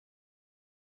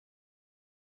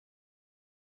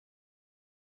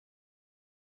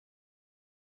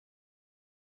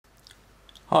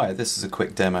Hi, this is a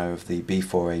quick demo of the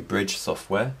B4A Bridge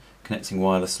software connecting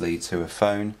wirelessly to a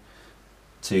phone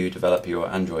to develop your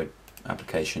Android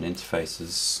application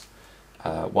interfaces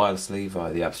wirelessly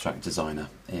via the Abstract Designer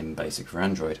in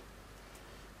Basic4Android.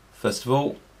 First of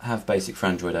all, have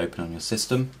Basic4Android open on your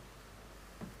system.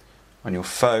 On your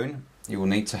phone, you will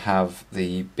need to have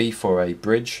the B4A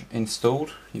Bridge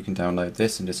installed. You can download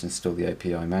this and just install the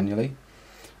API manually,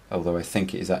 although I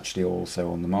think it is actually also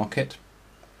on the market.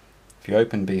 If you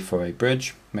open B4A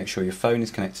Bridge, make sure your phone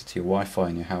is connected to your Wi-Fi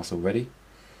in your house already.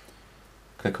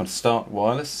 Click on Start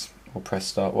Wireless or press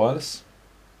Start Wireless.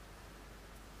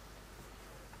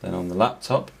 Then on the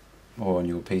laptop or on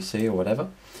your PC or whatever,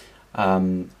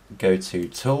 go to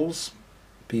Tools,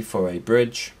 B4A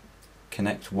Bridge,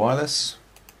 Connect Wireless.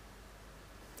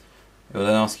 It will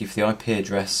then ask you for the IP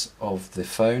address of the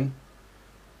phone.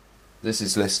 This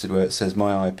is listed where it says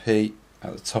My IP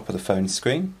at the top of the phone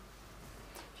screen.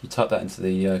 You type that into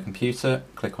the computer,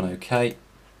 click on OK.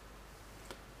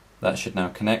 That should now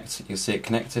connect. You'll see it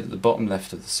connected at the bottom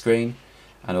left of the screen,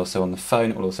 and also on the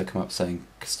phone it will also come up saying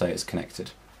status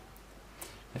connected.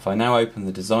 If I now open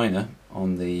the designer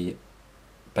on the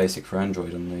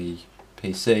Basic4Android on the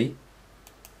PC,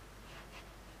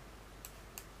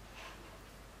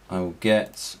 I will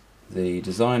get the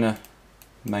designer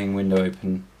main window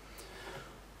open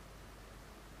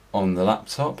on the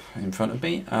laptop in front of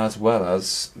me, as well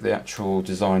as the actual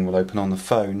design will open on the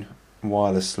phone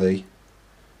wirelessly,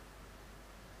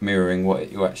 mirroring what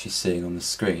you're actually seeing on the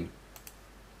screen.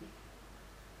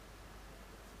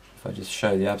 If I just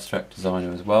show the Abstract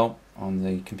Designer as well on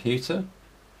the computer,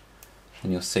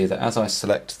 then you'll see that as I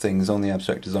select things on the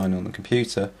Abstract Designer on the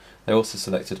computer, they're also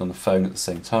selected on the phone at the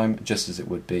same time, just as it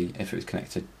would be if it was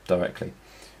connected directly.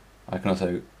 I can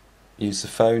also use the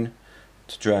phone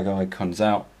to drag icons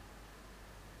out,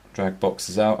 drag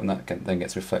boxes out, and that then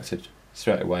gets reflected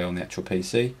straight away on the actual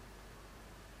PC.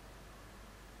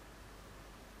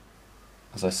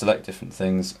 As I select different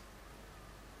things,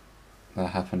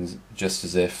 that happens just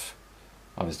as if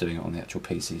I was doing it on the actual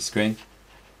PC screen.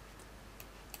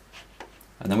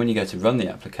 And then when you go to run the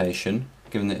application,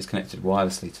 given that it's connected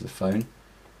wirelessly to the phone,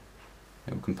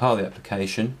 it will compile the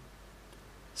application,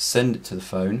 send it to the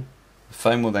phone. The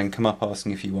phone will then come up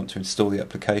asking if you want to install the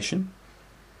application.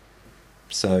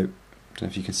 So, I don't know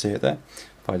if you can see it there.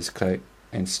 If I just click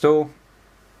install,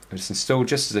 it'll just install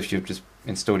just as if you've just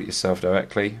installed it yourself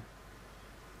directly.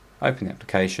 Open the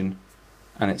application,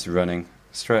 and it's running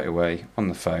straight away on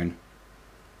the phone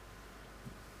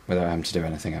without having to do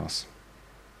anything else.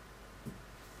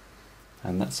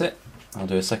 And that's it. I'll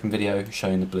do a second video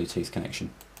showing the Bluetooth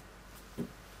connection.